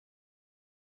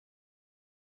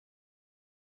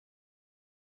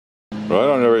Right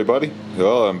on, everybody.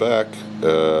 Well, I'm back.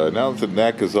 Now that the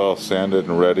neck is all sanded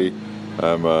and ready,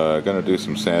 I'm going to do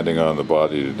some sanding on the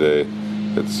body today.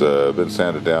 It's been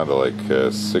sanded down to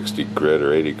like 60 grit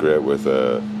or 80 grit with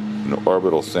an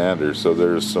orbital sander, so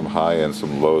there's some high and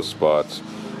some low spots. So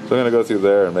I'm going to go through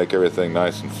there and make everything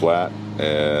nice and flat,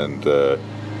 and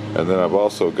then I've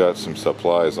also got some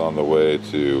supplies on the way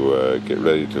to get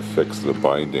ready to fix the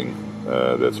binding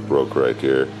that's broke right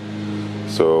here.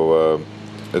 So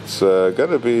it's going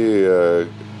to be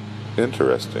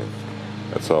interesting.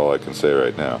 That's all I can say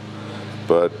right now.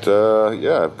 But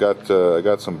yeah, I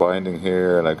got some binding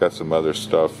here, and I've got some other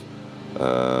stuff.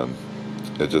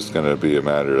 It's just going to be a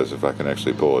matter as if I can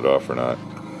actually pull it off or not.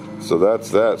 So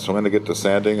that's that. So I'm going to get to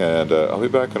sanding, and I'll be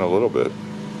back in a little bit.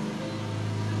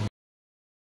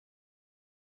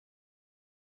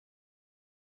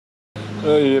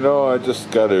 You know, I just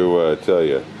got to tell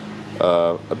you,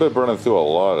 I've been burning through a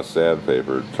lot of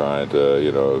sandpaper trying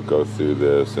to, go through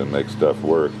this and make stuff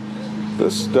work.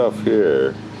 This stuff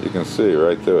here, you can see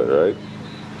right through it, right?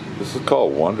 This is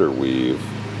called Wonder Weave,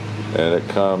 and it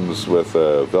comes with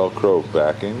a Velcro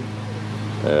backing.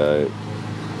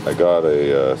 I got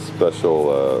a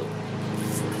special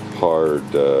hard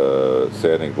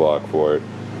sanding block for it,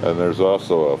 and there's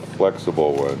also a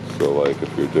flexible one. So, like,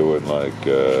 if you're doing like,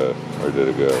 where did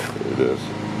it go? Here it is.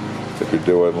 If you're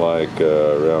doing like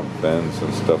around bends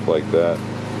and stuff like that,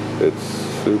 it's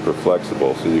super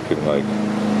flexible, so you can, like,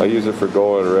 I use it for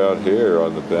going around here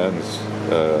on the bends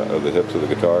of the hips of the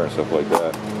guitar and stuff like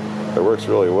that. It works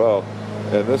really well,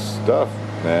 and this stuff,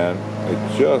 man,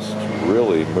 it just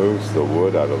really moves the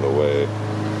wood out of the way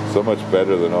so much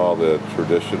better than all the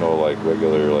traditional, like,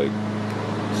 regular, like,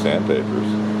 sandpapers.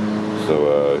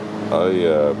 So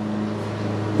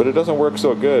but it doesn't work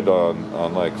so good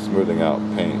on like smoothing out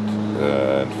paint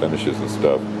and finishes and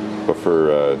stuff. But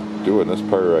for doing this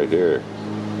part right here,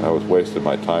 I was wasting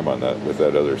my time on that with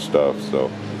that other stuff.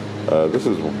 So this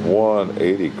is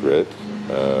 180 grit,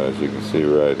 as you can see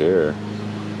right here,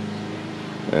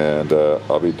 and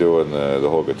I'll be doing the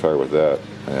whole guitar with that.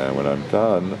 And when I'm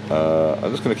done, I'm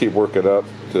just going to keep working up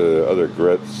to other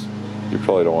grits. You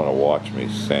probably don't want to watch me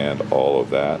sand all of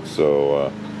that,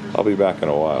 so I'll be back in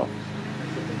a while.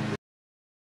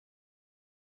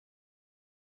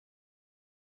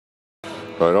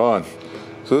 Right on.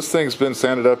 So this thing's been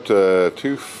sanded up to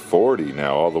 240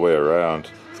 now all the way around,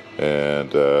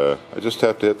 and I just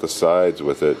have to hit the sides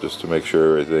with it just to make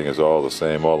sure everything is all the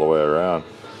same all the way around,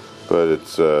 but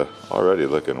it's already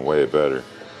looking way better.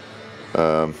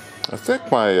 I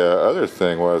think my other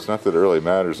thing was, not that it really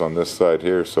matters on this side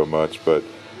here so much, but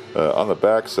on the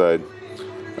back side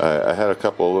I had a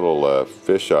couple of little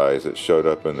fish eyes that showed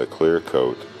up in the clear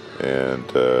coat,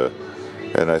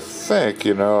 and I think,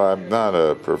 I'm not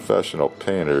a professional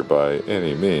painter by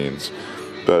any means,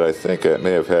 but I think it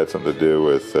may have had something to do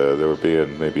with there were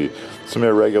being maybe some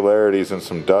irregularities and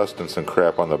some dust and some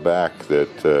crap on the back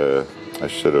that I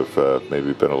should have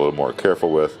maybe been a little more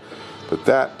careful with. But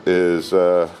that is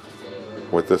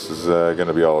what this is going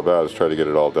to be all about, is try to get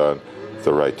it all done at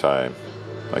the right time,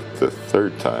 like the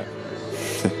third time.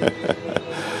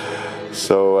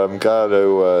 So I'm got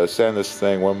to sand this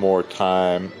thing one more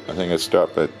time. I think it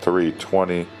stopped at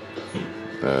 320.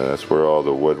 That's where all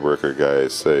the woodworker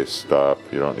guys say stop.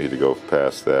 You don't need to go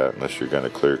past that unless you're going to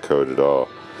clear coat it all.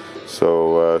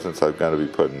 So since I'm going to be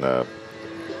putting a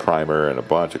primer and a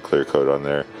bunch of clear coat on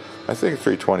there, I think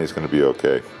 320 is going to be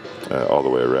okay all the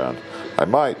way around. I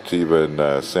might even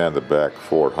sand the back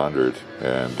 400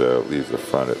 and leave the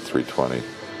front at 320.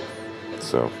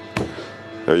 So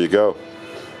there you go.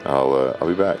 I'll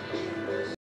be back.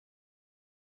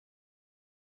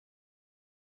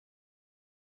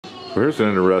 Here's an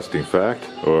interesting fact,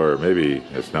 or maybe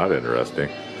it's not interesting.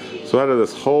 So out of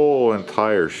this whole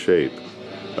entire shape,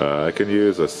 I can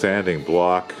use a sanding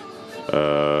block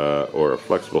or a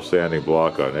flexible sanding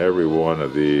block on every one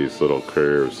of these little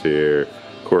curves here.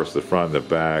 Of course, the front and the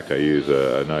back, I use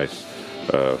a nice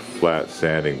flat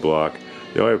sanding block.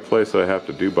 The only place I have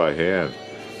to do by hand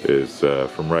is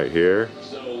from right here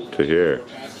to here.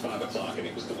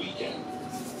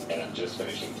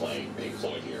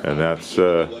 And that's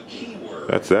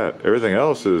that. Everything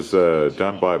else is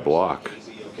done by block,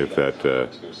 if that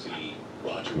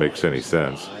makes any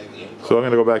sense. So I'm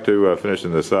going to go back to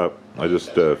finishing this up. I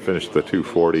just finished the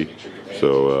 240,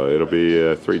 so it'll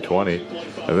be 320,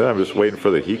 and then I'm just waiting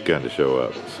for the heat gun to show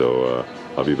up. So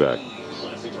I'll be back.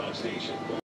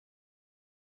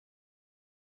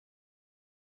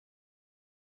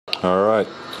 All right.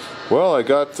 Well, I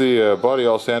got the body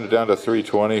all sanded down to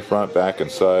 320, front, back, and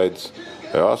sides.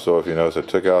 I also, if you notice, I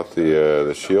took out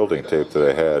the shielding tape that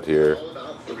I had here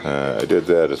I did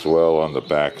that as well on the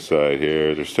back side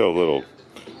here. There's still a little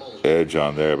edge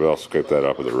on there, but I'll scrape that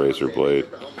off with a razor blade.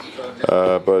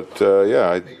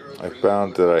 Yeah, I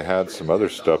found that I had some other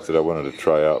stuff that I wanted to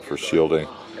try out for shielding,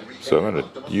 so I'm going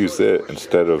to use it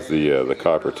instead of the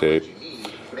copper tape,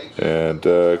 and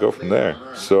go from there.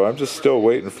 So I'm just still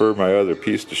waiting for my other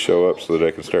piece to show up so that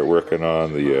I can start working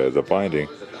on the binding.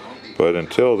 But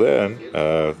until then,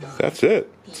 that's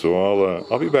it. So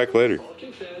I'll be back later.